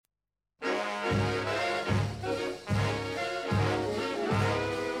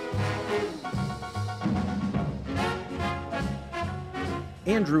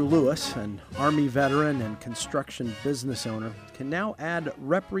Andrew Lewis, an Army veteran and construction business owner, can now add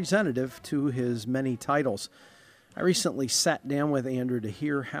representative to his many titles. I recently sat down with Andrew to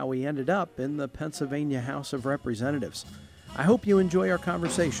hear how he ended up in the Pennsylvania House of Representatives. I hope you enjoy our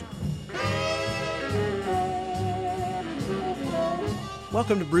conversation.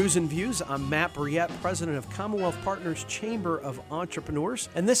 Welcome to Brews and Views. I'm Matt Briette, president of Commonwealth Partners Chamber of Entrepreneurs.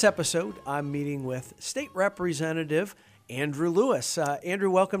 In this episode, I'm meeting with State Representative Andrew Lewis. Andrew,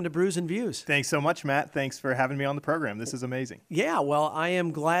 welcome to Brews and Views. Thanks so much, Matt. Thanks for having me on the program. This is amazing. Yeah, well, I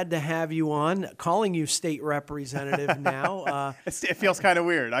am glad to have you on. Calling you state representative now. It feels kind of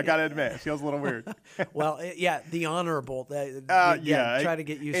weird. I got to admit, it feels a little weird. Well, yeah, the honorable. Try to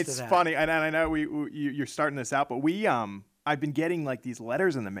get used to that. It's funny, and I know you're starting this out, but I've been getting like these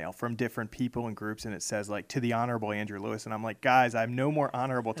letters in the mail from different people and groups, and it says like, to the Honorable Andrew Lewis. And I'm like, guys, I'm no more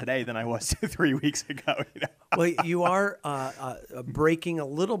honorable today than I was 3 weeks ago. You know? Well, you are breaking a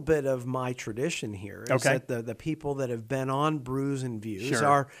little bit of my tradition here. Is okay. That the people that have been on Brews and Views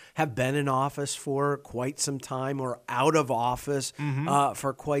Sure. have been in office for quite some time or out of office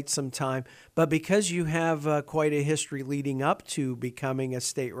for quite some time. But because you have quite a history leading up to becoming a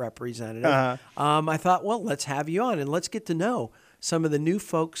state representative, I thought, well, let's have you on and let's get to know some of the new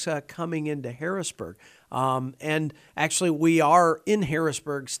folks coming into Harrisburg. And actually, we are in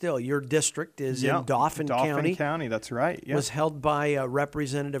Harrisburg still. Your district is in Dauphin County. Dauphin County, that's right. Was held by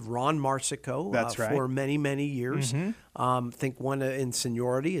Representative Ron Marsico that's right. for many, many years. I think one in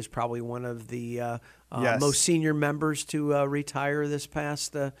seniority is probably one of the most senior members to retire this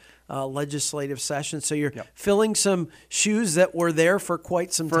past legislative session. So you're filling some shoes that were there for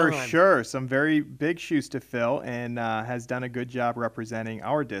quite some time. For sure. Some very big shoes to fill, and has done a good job representing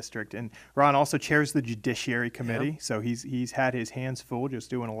our district. And Ron also chairs the Judiciary Committee. So he's had his hands full just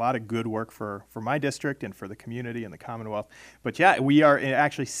doing a lot of good work for my district and for the community and the Commonwealth. But yeah, we are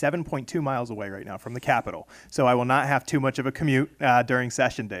actually 7.2 miles away right now from the Capitol. So I will not have too much of a commute during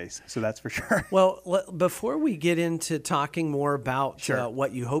session days. So that's for sure. Well, before we get into talking more about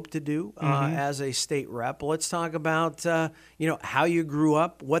what you hope to do as a state rep, let's talk about how you grew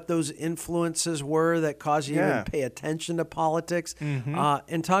up, what those influences were that caused you to even pay attention to politics,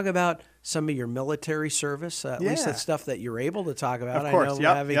 and talk about some of your military service, at least the stuff that you're able to talk about. Of course,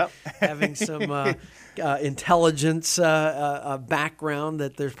 I know having some intelligence background,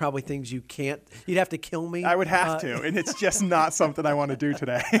 that there's probably things you'd have to kill me. I would have to, and it's just not something I want to do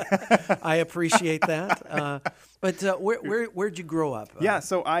today. I appreciate that. But where'd you grow up?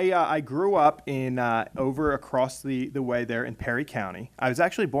 So I grew up in over across the way there in Perry County. I was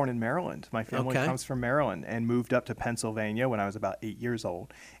actually born in Maryland. My family comes from Maryland and moved up to Pennsylvania when I was about 8 years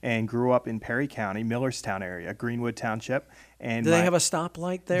old, and grew up in Perry County, Millerstown area, Greenwood Township. And do they have a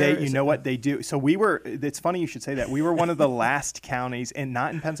stoplight there? You know what they do? So it's funny you should say that. We were one of the last counties, and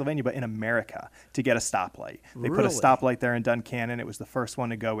not in Pennsylvania, but in America, to get a stoplight. They put a stoplight there in Duncannon. It was the first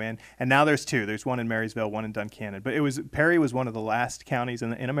one to go in. And now there's two. There's one in Marysville, one in Duncannon. But Perry was one of the last counties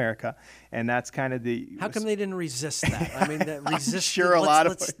in America, and that's kind of the... How come they didn't resist that? I mean, let's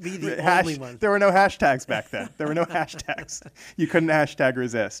be the only one. There were no hashtags back then. There were no hashtags. You couldn't hashtag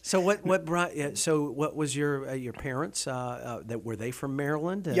resist. So what was your parents... were they from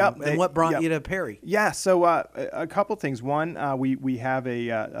Maryland? And, and what brought you to Perry? Yeah, so a couple things. One, we have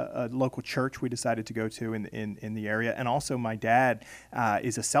a local church we decided to go to in the area, and also my dad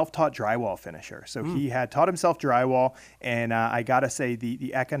is a self-taught drywall finisher. So he had taught himself drywall, and I got to say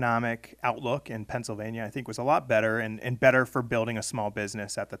the economic outlook in Pennsylvania I think was a lot better and better for building a small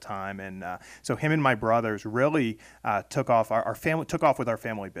business at the time. And so him and my brothers really took off. Our family took off with our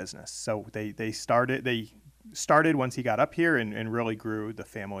family business. So they started once he got up here and really grew the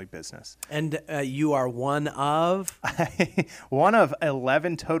family business. And you are one of? One of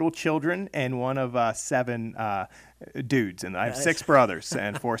 11 total children and one of 7 dudes, and I have 6 brothers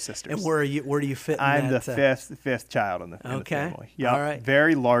and 4 sisters. And where do you fit in I'm that? the fifth child in the family. Yeah, all right.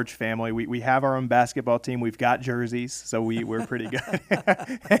 Very large family. We have our own basketball team. We've got jerseys, so we're pretty good.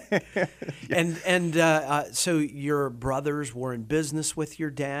 So your brothers were in business with your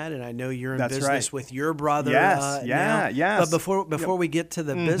dad, and I know you're in That's business right. with your brother. Yes, But before we get to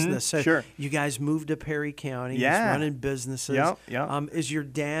the business, so sure. you guys moved to Perry County. Yeah. He's running businesses. Is your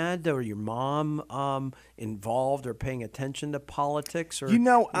dad or your mom involved or paying attention to politics? Or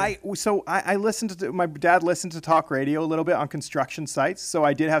I listened to my dad listened to talk radio a little bit on construction sites, so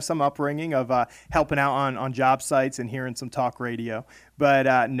I did have some upbringing of helping out on job sites and hearing some talk radio.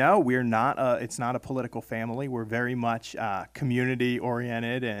 But no, we're not. It's not a political family. We're very much community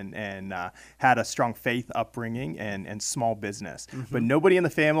oriented and had a strong faith upbringing and small business. But nobody in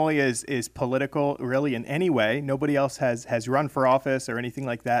the family is political really in any way. Nobody else has run for office or anything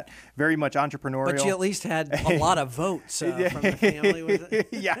like that. Very much entrepreneurial. But you at least had a lot of votes from the family. Was it?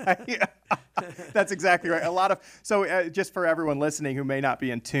 Yeah. That's exactly right. A lot of just for everyone listening who may not be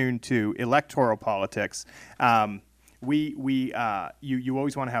in tune to electoral politics, you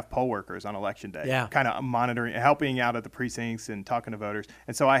always want to have poll workers on election day, kind of monitoring, helping out at the precincts and talking to voters.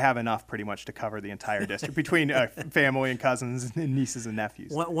 And so I have enough pretty much to cover the entire district between family and cousins and nieces and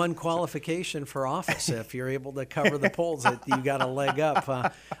nephews. One qualification for office, if you're able to cover the polls, you got a leg up.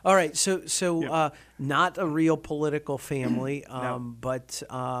 All right, so not a real political family, No. but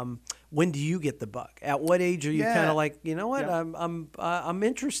when do you get the bug? At what age are you kind of like, you know what, I'm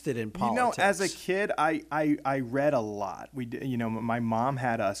interested in politics? You know, as a kid, I read a lot. My mom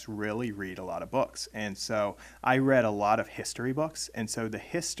had us really read a lot of books, and so I read a lot of history books, and so the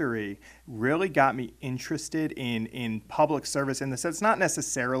history really got me interested in public service in the sense, not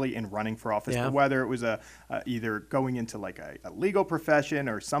necessarily in running for office, but whether it was either going into like a legal profession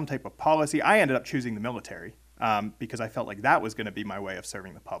or some type of policy. I ended up choosing the military. Because I felt like that was going to be my way of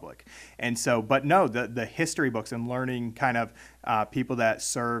serving the public. And so, but no, the history books and learning kind of people that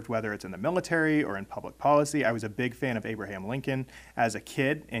served, whether it's in the military or in public policy. I was a big fan of Abraham Lincoln as a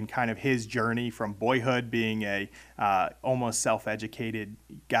kid and kind of his journey from boyhood, being a almost self-educated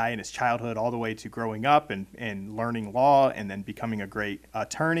guy in his childhood, all the way to growing up and learning law and then becoming a great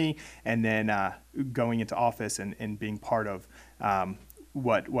attorney and then going into office and being part of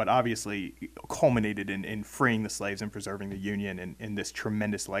what obviously culminated in freeing the slaves and preserving the Union and this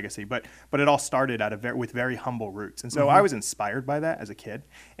tremendous legacy. But it all started with very humble roots. And so I was inspired by that as a kid.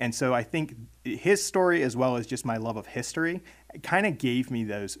 And so I think his story, as well as just my love of history, kind of gave me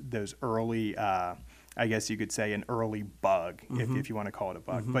those early I guess you could say an early bug, if you want to call it a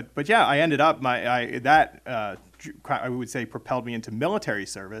bug. But yeah, I ended up I would say propelled me into military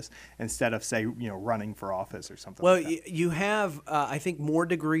service instead of, say, running for office or something like that. Well, you have, I think, more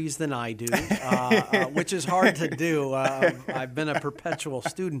degrees than I do, which is hard to do. I've been a perpetual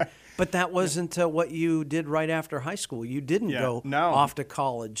student. But that wasn't what you did right after high school. You didn't go off to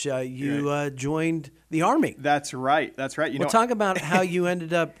college. You joined the Army. That's right. Well, talk about how you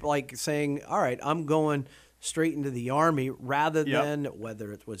ended up like saying, all right, I'm going straight into the Army rather than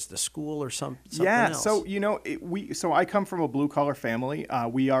whether it was the school or something else. So so I come from a blue collar family.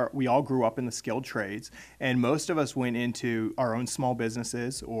 We all grew up in the skilled trades, and most of us went into our own small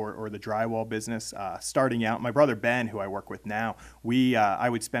businesses or the drywall business. Starting out, my brother Ben, who I work with now, I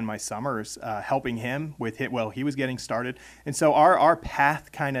would spend my summers helping him with it. Well, he was getting started, and so our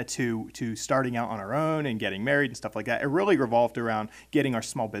path kind of to starting out on our own and getting married and stuff like that, it really revolved around getting our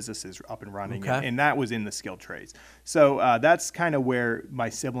small businesses up and running, and that was in the skilled trades. So that's kind of where my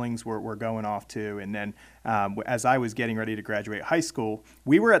siblings were going off to. And then as I was getting ready to graduate high school,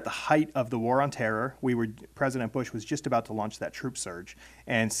 we were at the height of the War on Terror. President Bush was just about to launch that troop surge.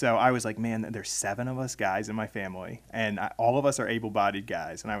 And so I was like, man, there's 7 of us guys in my family, and all of us are able-bodied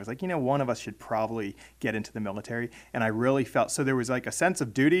guys. And I was like, one of us should probably get into the military. And I really felt, so there was like a sense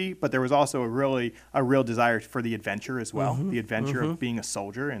of duty, but there was also a real desire for the adventure as well, the adventure of being a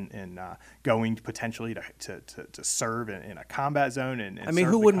soldier and going potentially to serve in a combat zone. And I mean,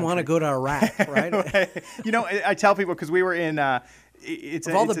 who wouldn't want to go to Iraq, right? I tell people, because we were in it's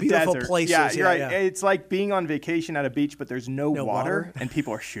all the beautiful desert. places. Yeah, you're right. Yeah. It's like being on vacation at a beach, but there's no water and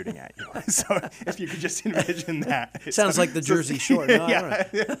people are shooting at you. So if you could just envision that. Sounds like the Jersey Shore. No,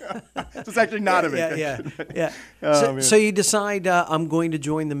 So it's actually not a vacation. Yeah. So you decide, I'm going to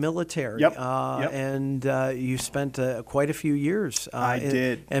join the military. Yep. And you spent quite a few years. I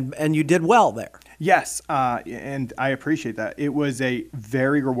did. And you did well there. Yes, and I appreciate that. It was a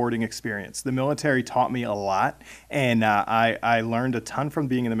very rewarding experience. The military taught me a lot, and I learned a ton from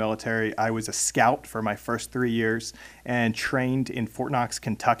being in the military. I was a scout for my first 3 years and trained in Fort Knox,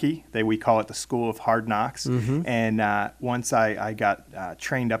 Kentucky. We call it the School of Hard Knocks. And once I got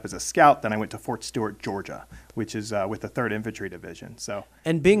trained up as a scout, then I went to Fort Stewart, Georgia, which is with the 3rd Infantry Division.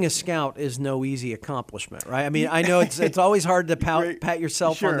 And being a scout is no easy accomplishment, right? I mean, I know it's always hard to pat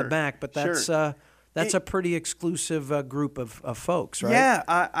yourself on the back, but That's a pretty exclusive group of folks, right? Yeah,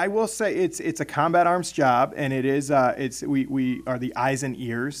 I will say it's a combat arms job, and it is we are the eyes and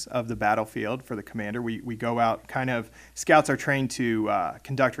ears of the battlefield for the commander. We go out, kind of scouts are trained to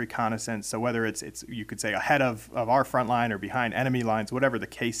conduct reconnaissance. So whether it's you could say ahead of our front line or behind enemy lines, whatever the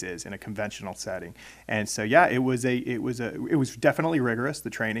case is in a conventional setting. And so yeah, it was definitely rigorous, the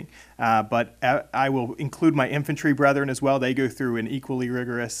training. But I will include my infantry brethren as well. They go through an equally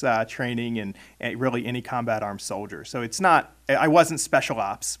rigorous training and really any combat arms soldier. So it's not, I wasn't special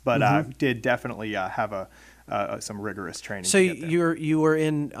ops, but did definitely have some rigorous training. So you were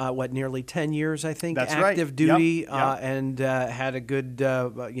in nearly 10 years, I think, That's active right. duty, Yep. and had a good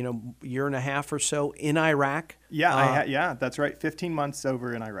year and a half or so in Iraq. Yeah, that's right. 15 months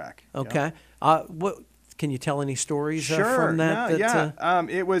over in Iraq. Okay. Yep. What can you tell any stories Sure. from that?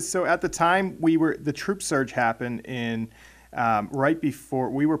 It was, so at the time the troop surge happened in. Right before,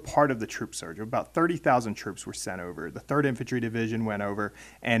 we were part of the troop surge. About 30,000 troops were sent over. The 3rd Infantry Division went over,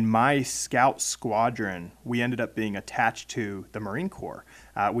 and my scout squadron, we ended up being attached to the Marine Corps.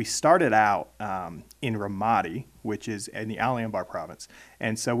 We started out in Ramadi, which is in the Al Anbar province.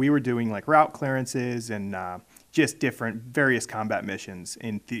 And so we were doing like route clearances and just different various combat missions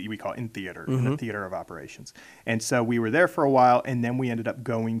we call it in theater, in the theater of operations. And so we were there for a while, and then we ended up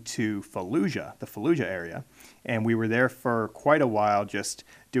going to Fallujah, the Fallujah area. And we were there for quite a while just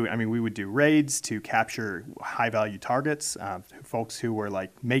we would do raids to capture high-value targets, folks who were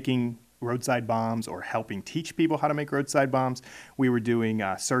like making roadside bombs or helping teach people how to make roadside bombs. We were doing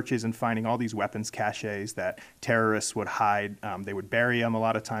searches and finding all these weapons caches that terrorists would hide. They would bury them a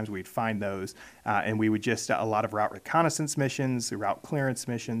lot of times. We'd find those. And we would just, a lot of route reconnaissance missions, route clearance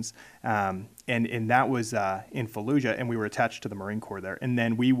missions. And that was in Fallujah, and we were attached to the Marine Corps there. And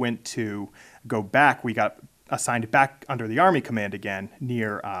then we went to go back. We got assigned back under the Army Command again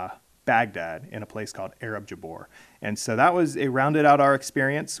near Baghdad in a place called Arab Jabor. And so it rounded out our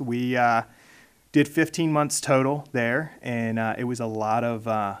experience. We did 15 months total there, and it was a lot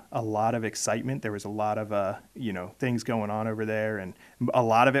of excitement. There was a lot of things going on over there, and a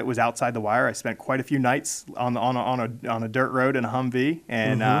lot of it was outside the wire. I spent quite a few nights on a dirt road in a Humvee,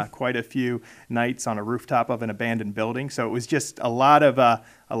 and quite a few nights on a rooftop of an abandoned building. So it was just a lot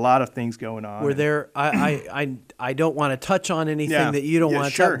of things going on. Were there? I don't want to touch on anything that you don't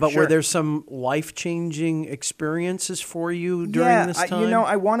want to touch, but were there some life-changing experiences for you during this time?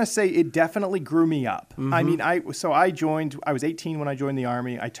 I want to say it definitely grew me up. I mean, I was 18 when I joined the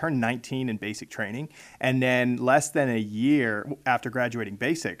Army. I turned 19 in basic training, and then less than a year after graduating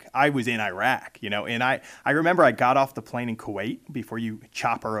basic, I was in Iraq. And I remember I got off the plane in Kuwait before you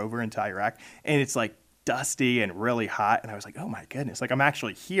chopper over into Iraq, and it's like dusty and really hot, and I was like, oh my goodness, like I'm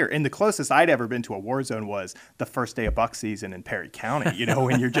actually here. And the closest I'd ever been to a war zone was the first day of buck season in Perry County,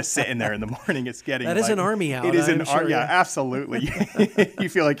 when you're just sitting there in the morning. It's getting that is an army out. It is an army, yeah, absolutely. You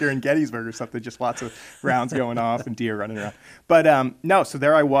feel like you're in Gettysburg or something, just lots of rounds going off and deer running around. But no, so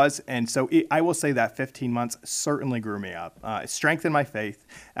there I was, and so I will say that 15 months certainly grew me up. It strengthened my faith,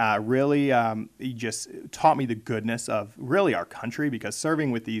 really it just taught me the goodness of really our country, because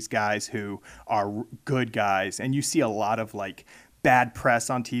serving with these guys who are good guys, and you see a lot of like bad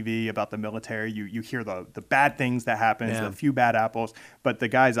press on TV about the military. You hear the bad things that happen, a few bad apples, but the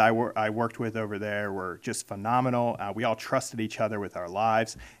guys I worked with over there were just phenomenal. We all trusted each other with our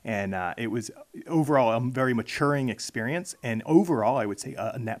lives, and it was overall a very maturing experience, and overall I would say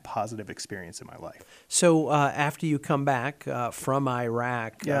a net positive experience in my life. So after you come back from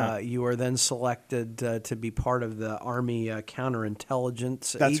Iraq, you are then selected to be part of the Army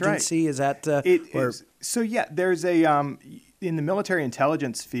Counterintelligence Agency. Right. Is that it is? So yeah, there's a in the military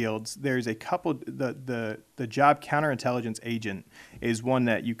intelligence fields, there's a couple. The job counterintelligence agent is one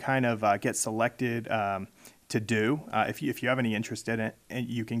that you kind of get selected to do. If you have any interest in it, and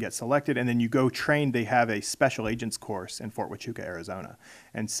you can get selected, and then you go train. They have a special agents course in Fort Huachuca, Arizona,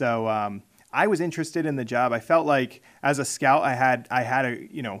 and so I was interested in the job. I felt like as a scout, I had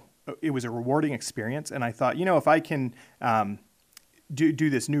it was a rewarding experience, and I thought, if I can do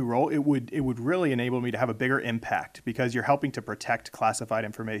this new role, it would really enable me to have a bigger impact, because you're helping to protect classified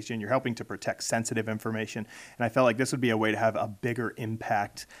information, you're helping to protect sensitive information, and I felt like this would be a way to have a bigger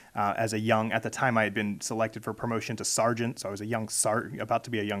impact as at the time I had been selected for promotion to sergeant, so I was about to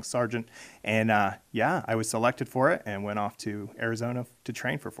be a young sergeant, and I was selected for it and went off to Arizona to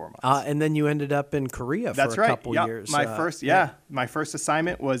train for 4 months. And then you ended up in Korea for a couple years. My first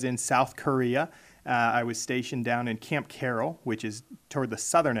assignment was in South Korea. I was stationed down in Camp Carroll, which is toward the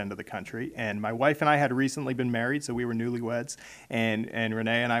southern end of the country. And my wife and I had recently been married, so we were newlyweds. And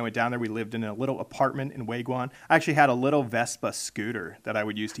Renee and I went down there. We lived in a little apartment in Wagwan. I actually had a little Vespa scooter that I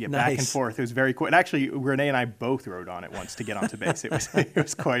would use to get back and forth. It was very cool. And actually, Renee and I both rode on it once to get onto base. It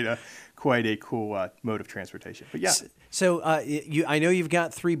was quite a cool mode of transportation. But yeah. So I know you've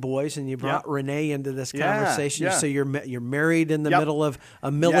got 3 boys, and you brought Renee into this conversation. Yeah. So you're married in the middle of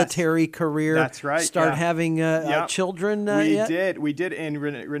a military career. That's right. Start having children. We did. And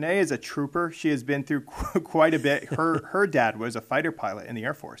Renee is a trooper. She has been through quite a bit. Her dad was a fighter pilot in the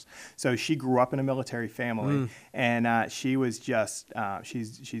Air Force, so she grew up in a military family, and she was just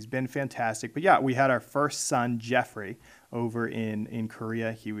she's been fantastic. But yeah, we had our first son, Jeffrey, over in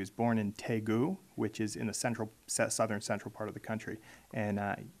Korea. He was born in Daegu, which is in the southern central part of the country, and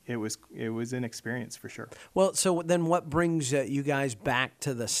it was an experience for sure. Well, so then what brings you guys back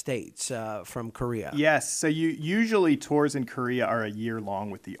to the States from Korea? Yes, so usually tours in Korea are a year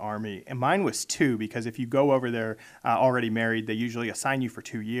long with the Army, and mine was 2, because if you go over there already married, they usually assign you for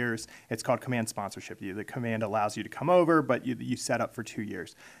 2 years. It's called command sponsorship. The command allows you to come over, but you set up for 2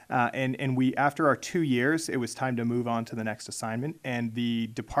 years. And we, after our 2 years, it was time to move on to the next assignment, and the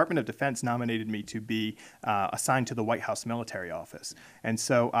Department of Defense nominated me to be assigned to the White House Military Office. And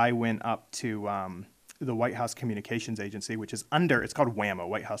so I went up to the White House Communications Agency, which is it's called WAMO,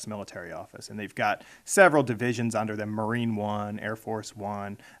 White House Military Office. And they've got several divisions under them: Marine One, Air Force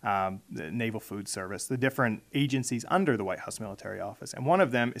One, the Naval Food Service, the different agencies under the White House Military Office. And one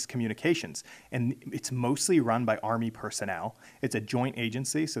of them is communications. And it's mostly run by Army personnel. It's a joint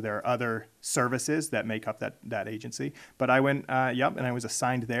agency, so there are other services that make up that agency. But I went, and I was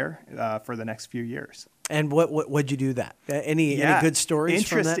assigned there for the next few years. And what'd you do that? Any good stories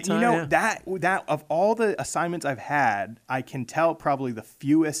from that time? You know, that of all the assignments I've had, I can tell probably the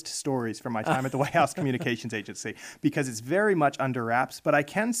fewest stories from my time at the White House Communications Agency, because it's very much under wraps. But I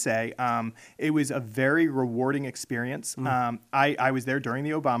can say it was a very rewarding experience. I was there during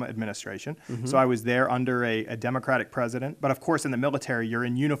the Obama administration, so I was there under a Democratic president. But of course, in the military, you're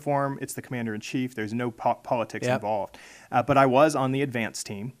in uniform. It's the commander-in-chief. There's no politics involved. But I was on the advance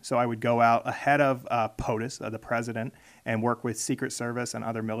team, so I would go out ahead of POTUS, the president, and work with Secret Service and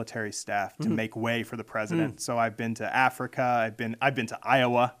other military staff to make way for the president. So I've been to Africa. I've been to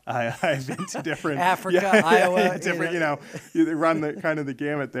Iowa. I've been to different Africa, Iowa, different. You run the kind of the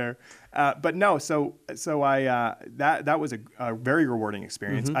gamut there. But no, so I that was a very rewarding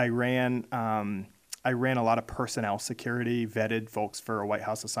experience. I ran a lot of personnel security, vetted folks for a White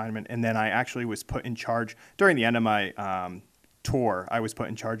House assignment, and then I actually was put in charge during the end of my tour. I was put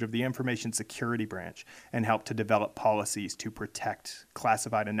in charge of the Information Security Branch and helped to develop policies to protect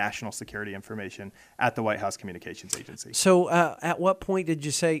classified and national security information at the White House Communications Agency. So at what point did you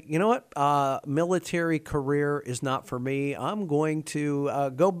say, you know what, military career is not for me. I'm going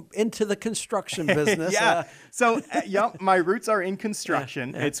to go into the construction business. My roots are in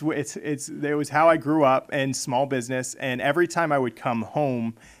construction. It was how I grew up, in small business. And every time I would come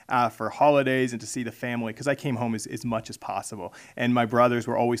home for holidays and to see the family, because I came home as much as possible. And my brothers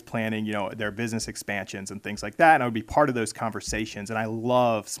were always planning, their business expansions and things like that. And I would be part of those conversations. And I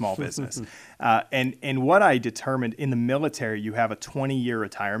love small business. And what I determined, in the military, you have a 20-year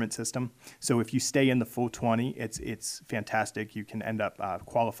retirement system. So if you stay in the full 20, it's fantastic. You can end up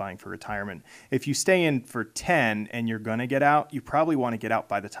qualifying for retirement. If you stay in for 10 and you're going to get out, you probably want to get out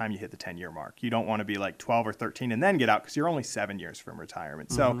by the time you hit the 10-year mark. You don't want to be like 12 or 13 and then get out, because you're only 7 years from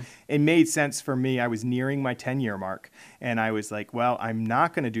retirement. So it made sense for me. I was nearing my 10-year mark, and I was like, well, I'm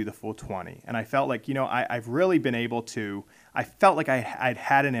not going to do the full 20. And I felt like, I've really been able to, I felt like I'd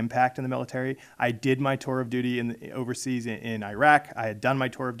had an impact in the military. I did my tour of duty overseas in Iraq. I had done my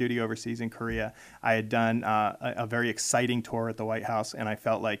tour of duty overseas in Korea. I had done a very exciting tour at the White House, and I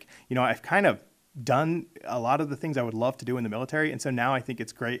felt like, I've kind of done a lot of the things I would love to do in the military. And so now I think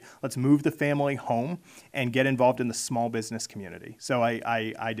it's great. Let's move the family home and get involved in the small business community. So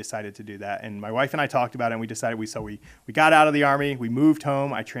I decided to do that. And my wife and I talked about it, and we decided we got out of the Army. We moved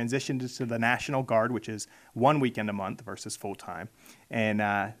home. I transitioned to the National Guard, which is 1 weekend a month versus full time,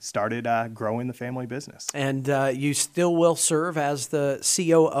 and started growing the family business. And you still will serve as the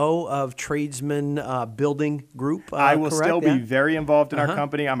COO of Tradesman Building Group, I will correct? still be very involved in our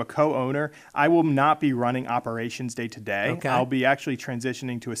company. I'm a co-owner. I will will not be running operations day to day. Okay. I'll be actually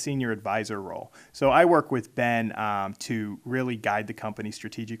transitioning to a senior advisor role. So I work with Ben to really guide the company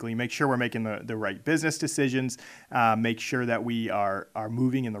strategically, make sure we're making the right business decisions, make sure that we are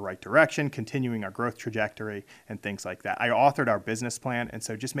moving in the right direction, continuing our growth trajectory, and things like that. I authored our business plan, and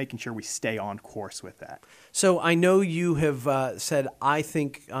so just making sure we stay on course with that. So I know you have said, I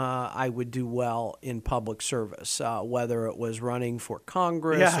think I would do well in public service, whether it was running for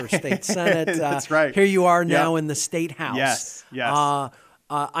Congress or state Senate. That's right. Here you are now in the State House. Yes, yes.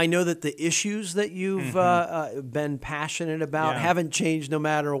 I know that the issues that you've been passionate about haven't changed no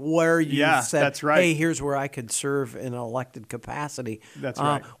matter where you've said, that's right. hey, here's where I could serve in an elected capacity. That's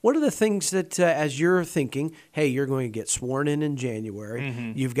right. What are the things that, as you're thinking, hey, you're going to get sworn in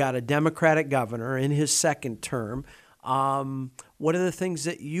January, you've got a Democratic governor in his second term, what are the things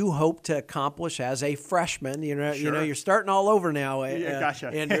that you hope to accomplish as a freshman? You know, you're starting all over now, Gotcha.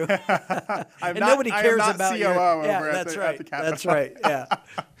 Andrew. And nobody cares about COO over at the Capitol. That's right. Yeah.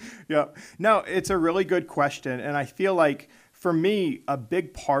 Yeah. No, it's a really good question, and I feel like for me, a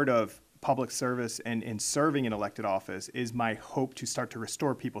big part of public service and in serving in elected office is my hope to start to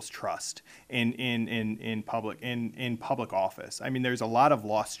restore people's trust in public office. I mean, there's a lot of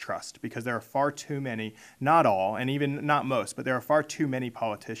lost trust because there are far too many, not all, and even not most, but there are far too many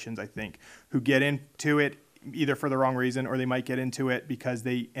politicians, I think, who get into it either for the wrong reason or they might get into it because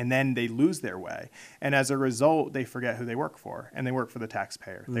then they lose their way. And as a result, they forget who they work for, and they work for the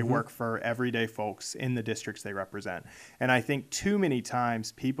taxpayer. They work for everyday folks in the districts they represent. And I think too many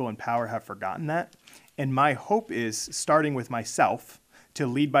times people in power have forgotten that. And my hope is, starting with myself, to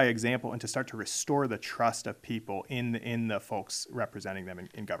lead by example and to start to restore the trust of people in the folks representing them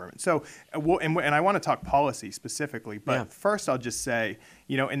in government. So, and I want to talk policy specifically, but first I'll just say,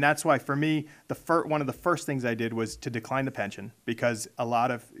 and that's why for me, one of the first things I did was to decline the pension, because a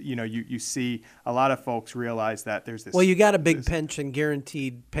lot of, you see a lot of folks realize that there's this. Well, you got a big pension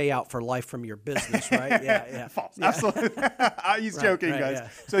guaranteed payout for life from your business, right? Yeah. False. Yeah. Absolutely. He's joking, guys. Yeah.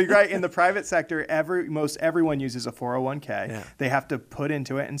 So you're right. In the private sector, most everyone uses a 401k. Yeah. They have to put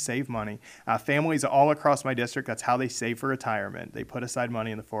into it and save money. Families all across my district, that's how they save for retirement. They put aside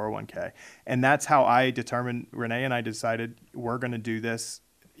money in the 401k. And that's how Renee and I decided we're going to do this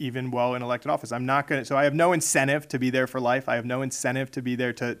even while in elected office. So I have no incentive to be there for life. I have no incentive to be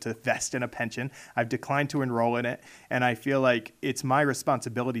there to vest in a pension. I've declined to enroll in it. And I feel like it's my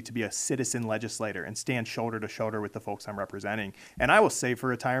responsibility to be a citizen legislator and stand shoulder to shoulder with the folks I'm representing. And I will save for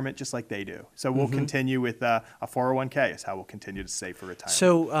retirement just like they do. So we'll continue with a 401k is how we'll continue to save for retirement.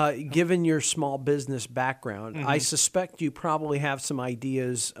 So given your small business background, I suspect you probably have some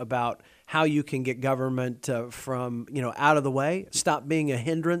ideas about how you can get government from out of the way, stop being a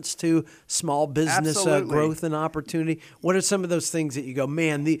hindrance to small business growth and opportunity. What are some of those things that you go,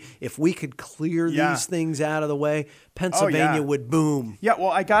 man, if we could clear these things out of the way, Pennsylvania would boom? Yeah,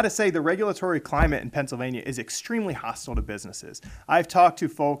 well, I got to say the regulatory climate in Pennsylvania is extremely hostile to businesses. I've talked to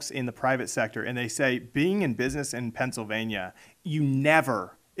folks in the private sector, and they say being in business in Pennsylvania, you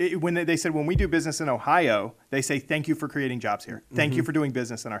never. When they said, when we do business in Ohio, they say, thank you for creating jobs here. Thank you for doing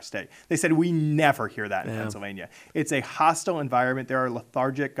business in our state. They said, we never hear that in Pennsylvania. It's a hostile environment. There are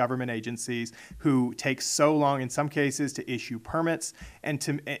lethargic government agencies who take so long in some cases to issue permits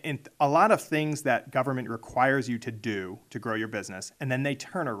and a lot of things that government requires you to do to grow your business. And then they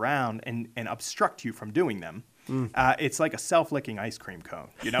turn around and obstruct you from doing them. It's like a self-licking ice cream cone.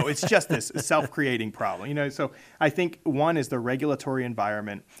 It's just this self-creating problem. So I think one is the regulatory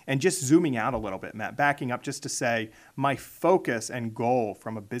environment, and just zooming out a little bit, Matt, backing up just to say my focus and goal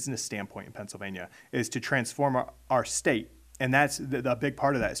from a business standpoint in Pennsylvania is to transform our state. And that's the big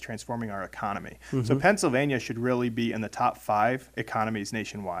part of that is transforming our economy. So Pennsylvania should really be in the top 5 economies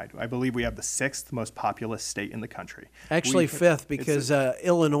nationwide. I believe we have the 6th most populous state in the country. Actually, 5th, because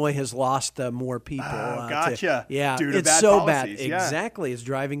Illinois has lost more people. Gotcha. Due to it's bad so policies. bad. Exactly, it's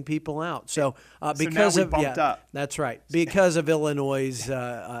driving people out. So because so now we bumped up. That's right. Because of Illinois'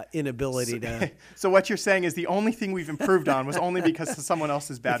 inability to. So what you're saying is the only thing we've improved on was only because of someone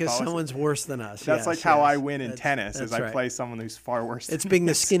else's bad policy. Because someone's worse than us. That's like how I win in tennis, is I play someone who's far worse than It's being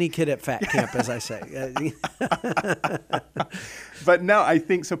the skinny kid at fat camp, as I say. But no, I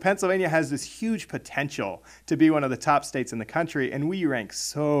think so. Pennsylvania has this huge potential to be one of the top states in the country, and we rank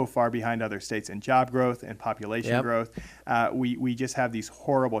so far behind other states in job growth and population growth. We just have these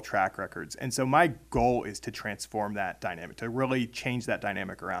horrible track records, and so my goal is to transform that dynamic, to really change that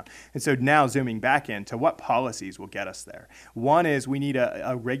dynamic around. And so now zooming back into what policies will get us there. One is we need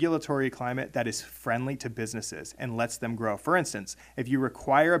a regulatory climate that is friendly to businesses and lets them grow. For instance, if you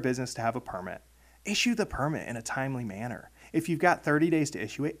require a business to have a permit, issue the permit in a timely manner. If you've got 30 days to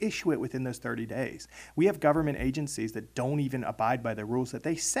issue it within those 30 days. We have government agencies that don't even abide by the rules that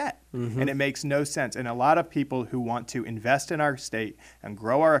they set. And it makes no sense. And a lot of people who want to invest in our state and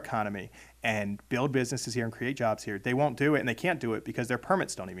grow our economy and build businesses here and create jobs here, they won't do it, and they can't do it because their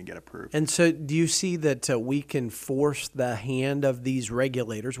permits don't even get approved. And so do you see that we can force the hand of these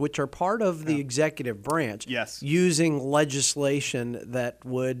regulators, which are part of the executive branch, Yes. using legislation that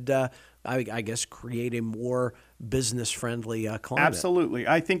would, I guess, create a more business-friendly climate? Absolutely.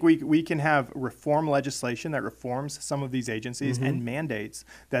 I think we can have reform legislation that reforms some of these agencies and mandates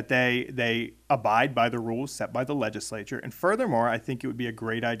that they abide by the rules set by the legislature. And furthermore, I think it would be a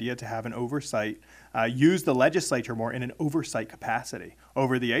great idea to have an oversight, use the legislature more in an oversight capacity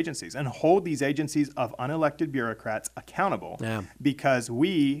over the agencies and hold these agencies of unelected bureaucrats accountable, because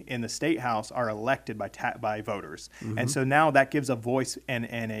we in the State House are elected by voters. And so now that gives a voice and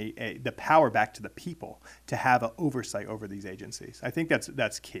the power back to the people to have an oversight over these agencies. I think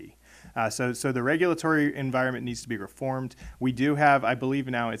that's key. So the regulatory environment needs to be reformed. We do have, I believe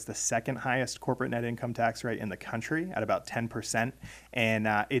now it's the second highest corporate net income tax rate in the country at about 10%.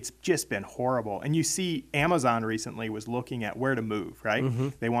 And it's just been horrible. And you see Amazon recently was looking at where to move, right?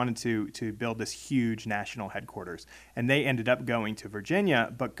 They wanted to build this huge national headquarters. And they ended up going to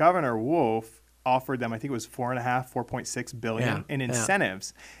Virginia. But Governor Wolf offered them, I think it was $4.6 billion in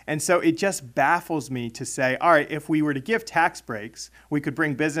incentives. And so it just baffles me to say, all right, if we were to give tax breaks, we could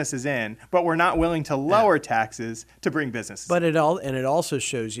bring businesses in, but we're not willing to lower taxes to bring businesses in. But it also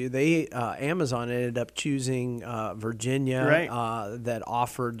shows you Amazon ended up choosing Virginia, that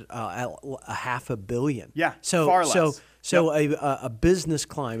offered $500 million. Yeah, so far less. So a business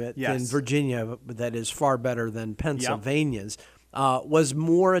climate in Virginia that is far better than Pennsylvania's. Was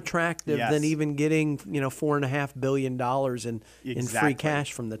more attractive than even getting $4.5 billion in free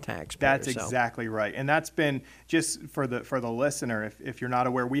cash from the taxpayer. That's exactly right, and that's been, just for the listener, if you're not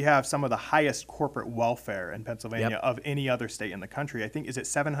aware, we have some of the highest corporate welfare in Pennsylvania of any other state in the country. I think, is it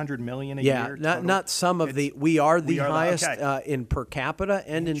 $700 million a year? Not some of the. We are the highest in per capita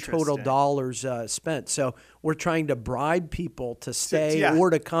and in total dollars spent. So we're trying to bribe people to stay or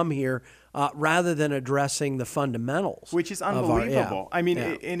to come here. Rather than addressing the fundamentals, which is unbelievable.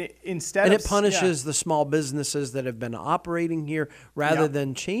 Instead, and it punishes the small businesses that have been operating here rather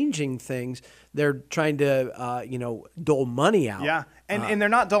than changing things. They're trying to, dole money out. Yeah, and they're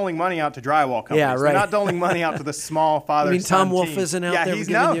not doling money out to drywall companies. Yeah, right. They're not doling money out to the small father-son team. Tom Wolf isn't out there?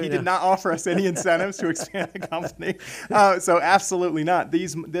 He did not offer us any incentives to expand the company. So absolutely not.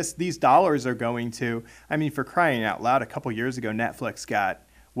 These dollars are going to, for crying out loud, a couple years ago, Netflix got,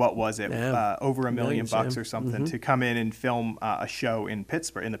 what was it, over $1 million or something to come in and film a show in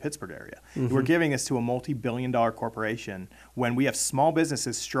Pittsburgh, in the Pittsburgh area. We're giving this to a multi-billion-dollar corporation when we have small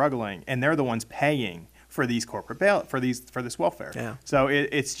businesses struggling, and they're the ones paying for these corporate for this welfare. Yeah. So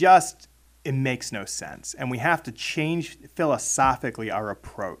it makes no sense, and we have to change philosophically our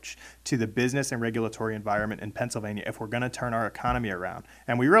approach to the business and regulatory environment in Pennsylvania if we're going to turn our economy around,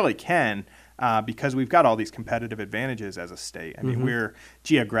 and we really can. Because we've got all these competitive advantages as a state. We're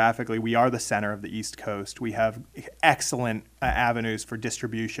geographically, we are the center of the East Coast. We have excellent avenues for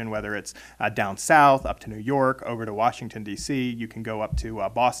distribution, whether it's down south, up to New York, over to Washington, D.C. You can go up to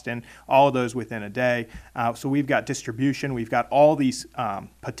Boston, all of those within a day. So we've got distribution. We've got all this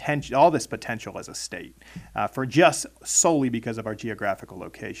potential as a state for just solely because of our geographical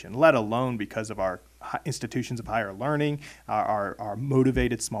location, let alone because of our institutions of higher learning, our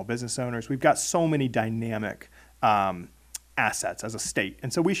motivated small business owners. We've got so many dynamic assets as a state.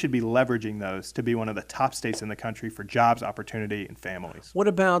 And so we should be leveraging those to be one of the top states in the country for jobs, opportunity, and families. What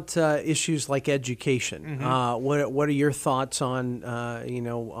about issues like education? What are your thoughts on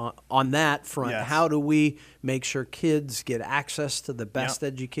on that front? Yes. How do we make sure kids get access to the best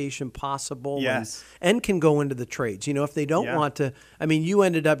education possible and can go into the trades? If they don't want to, you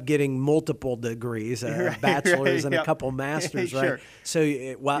ended up getting multiple degrees, a bachelor's and a couple masters, right? So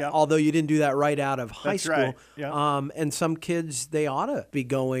although you didn't do that right out of high school, and some kids, they ought to be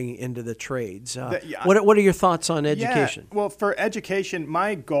going into the trades. What are your thoughts on education? Well, for education,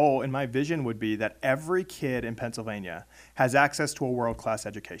 my goal and my vision would be that every kid in Pennsylvania has access to a world-class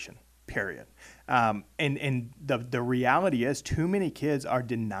education, period. And the reality is too many kids are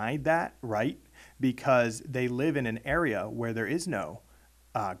denied that right because they live in an area where there is no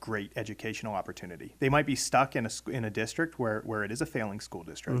great educational opportunity. They might be stuck in a district where it is a failing school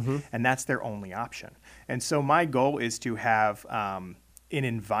district, and that's their only option. And so my goal is to have an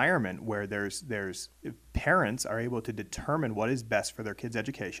environment where there's parents are able to determine what is best for their kids'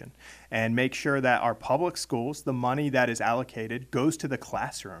 education and make sure that our public schools, the money that is allocated goes to the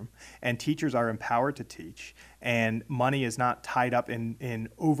classroom and teachers are empowered to teach and money is not tied up in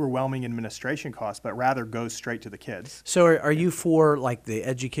overwhelming administration costs, but rather goes straight to the kids. So are you for like the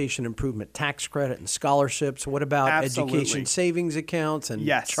education improvement tax credit and scholarships? What about Absolutely. education savings accounts and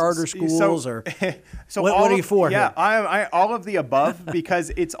Yes. charter schools? So what are you for Yeah, here? I all of the above,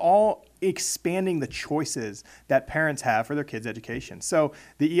 because it's all expanding the choices that parents have for their kids' education. So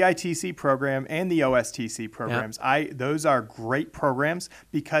the EITC program and the OSTC programs, those are great programs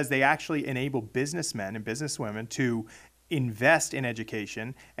because they actually enable businessmen and businesswomen to invest in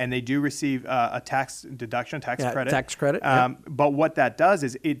education, and they do receive a tax deduction, tax credit. But what that does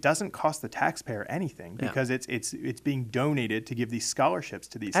is it doesn't cost the taxpayer anything because it's being donated to give these scholarships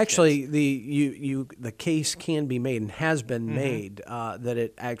to these Actually, kids. the case can be made and has been made that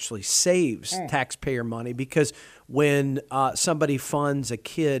it actually saves taxpayer money, because when somebody funds a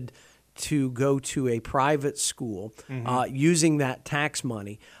kid to go to a private school using that tax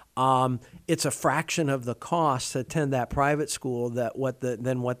money, it's a fraction of the cost to attend that private school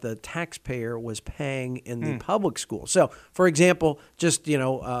than what the taxpayer was paying in the public school. So, for example, just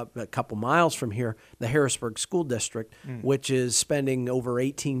a couple miles from here, the Harrisburg School District, which is spending over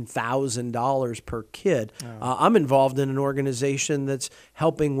 $18,000 per kid. I'm involved in an organization that's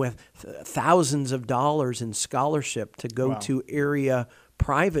helping with thousands of dollars in scholarship to go to area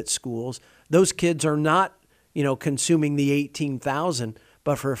private schools. Those kids are not, consuming the $18,000.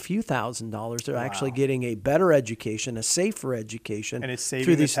 But for a few $1,000s, they're actually getting a better education, a safer education. And it's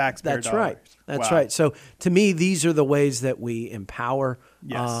saving the taxpayer That's dollars. right. That's right. So to me, these are the ways that we empower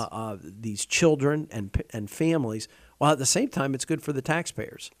these children and families, while at the same time, it's good for the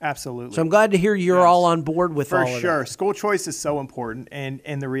taxpayers. Absolutely. So I'm glad to hear you're all on board with all of that. For sure. School choice is so important.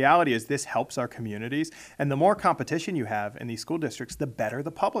 And the reality is this helps our communities. And the more competition you have in these school districts, the better the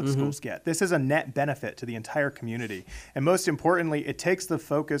public schools get. This is a net benefit to the entire community. And most importantly, it takes the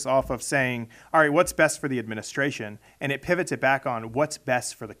focus off of saying, all right, what's best for the administration? And it pivots it back on what's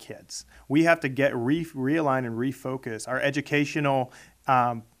best for the kids. We have to realign and refocus our educational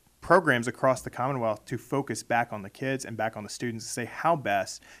programs across the Commonwealth to focus back on the kids and back on the students to say how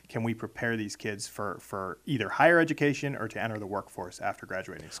best can we prepare these kids for either higher education or to enter the workforce after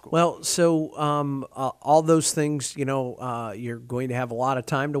graduating school. Well, so all those things, you're going to have a lot of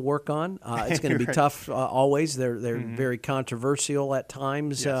time to work on. It's going to be tough always. They're very controversial at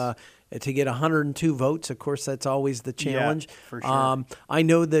times. Yes. To get 102 votes, of course, that's always the challenge. Yeah, for sure. I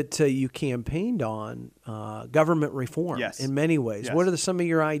know that you campaigned on government reform in many ways. Yes. What are some of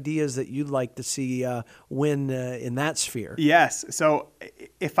your ideas that you'd like to see win in that sphere? Yes. So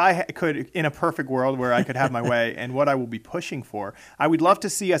if I could, in a perfect world where I could have my way, and what I will be pushing for, I would love to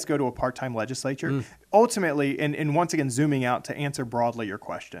see us go to a part-time legislature. Ultimately, and once again, zooming out to answer broadly your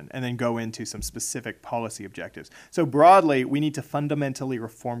question and then go into some specific policy objectives. So broadly, we need to fundamentally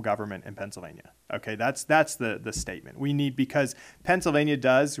reform government in Pennsylvania. Okay, that's the statement. We need, because Pennsylvania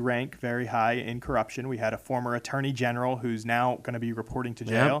does rank very high in corruption. We had a former attorney general who's now going to be reporting to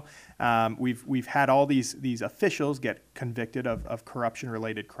jail. We've had all these officials get convicted of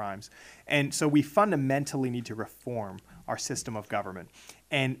corruption-related crimes. And so we fundamentally need to reform our system of government.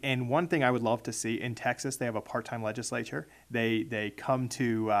 And one thing I would love to see in Texas, they have a part-time legislature. They come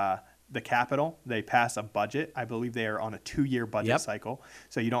to the Capitol. They pass a budget. I believe they are on a 2-year budget cycle,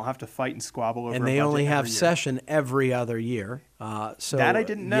 so you don't have to fight and squabble over. And they only have session every other year. So that I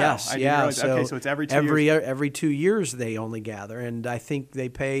didn't know. Yes, I didn't realize. So okay, so it's every 2 years. Every 2 years they only gather, and I think they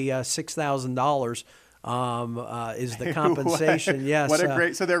pay $6,000. Is the compensation? Yes. What a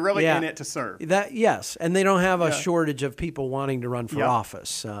great! So they're really in it to serve. Yes, and they don't have a shortage of people wanting to run for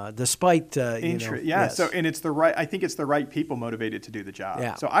office, despite Yes. So and it's the right. I think it's the right people motivated to do the job.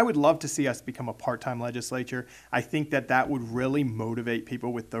 Yeah. So I would love to see us become a part-time legislature. I think that would really motivate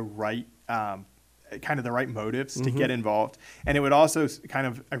people with the right. Kind of the right motives to get involved, and it would also kind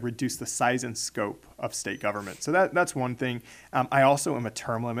of reduce the size and scope of state government. So that's one thing. I also am a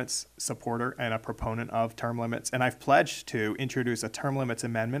term limits supporter and a proponent of term limits, and I've pledged to introduce a term limits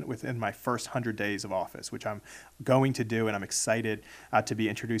amendment within my first 100 days of office, which I'm going to do, and I'm excited to be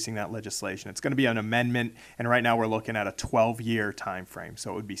introducing that legislation. It's going to be an amendment, and right now we're looking at a 12-year time frame,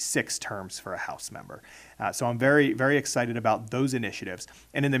 so it would be 6 terms for a House member. So I'm very, very excited about those initiatives.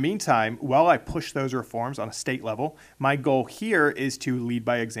 And in the meantime, while I push those reforms on a state level, my goal here is to lead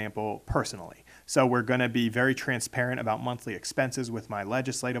by example personally. So we're going to be very transparent about monthly expenses with my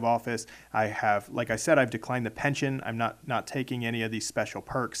legislative office. I have, like I said, I've declined the pension. I'm not taking any of these special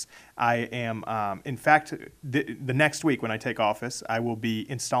perks. I am, in fact, the next week when I take office, I will be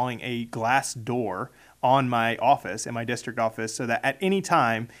installing a glass door on my office, in my district office, so that at any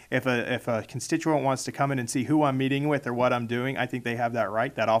time, if a constituent wants to come in and see who I'm meeting with or what I'm doing, I think they have that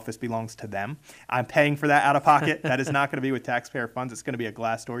right. That office belongs to them. I'm paying for that out of pocket. That is not going to be with taxpayer funds. It's going to be a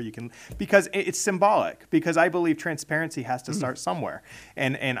glass door. Because it's symbolic, because I believe transparency has to start somewhere.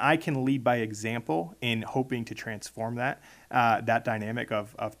 And I can lead by example in hoping to transform that dynamic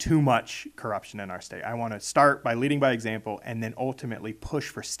of too much corruption in our state. I want to start by leading by example and then ultimately push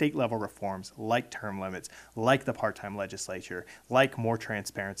for state level reforms like term limits, like the part-time legislature, like more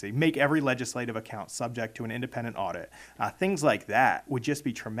transparency, make every legislative account subject to an independent audit. Things like that would just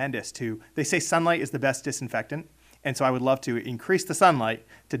be tremendous they say sunlight is the best disinfectant. And so I would love to increase the sunlight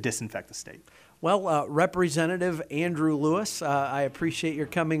to disinfect the state. Well, Representative Andrew Lewis, I appreciate your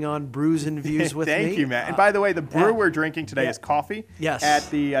coming on Brews and Views with me. Thank you, Matt. And by the way, the brew we're drinking today is coffee at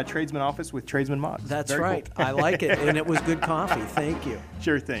the tradesman office with Tradesman Mods. That's Very right. Cool. I like it, and it was good coffee. Thank you.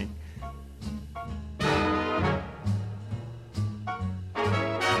 Sure thing.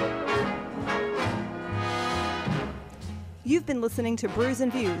 You've been listening to Brews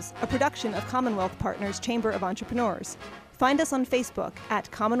and Views, a production of Commonwealth Partners Chamber of Entrepreneurs. Find us on Facebook at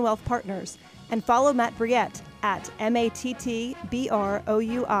Commonwealth Partners and follow Matt Briette at MattBrouillette.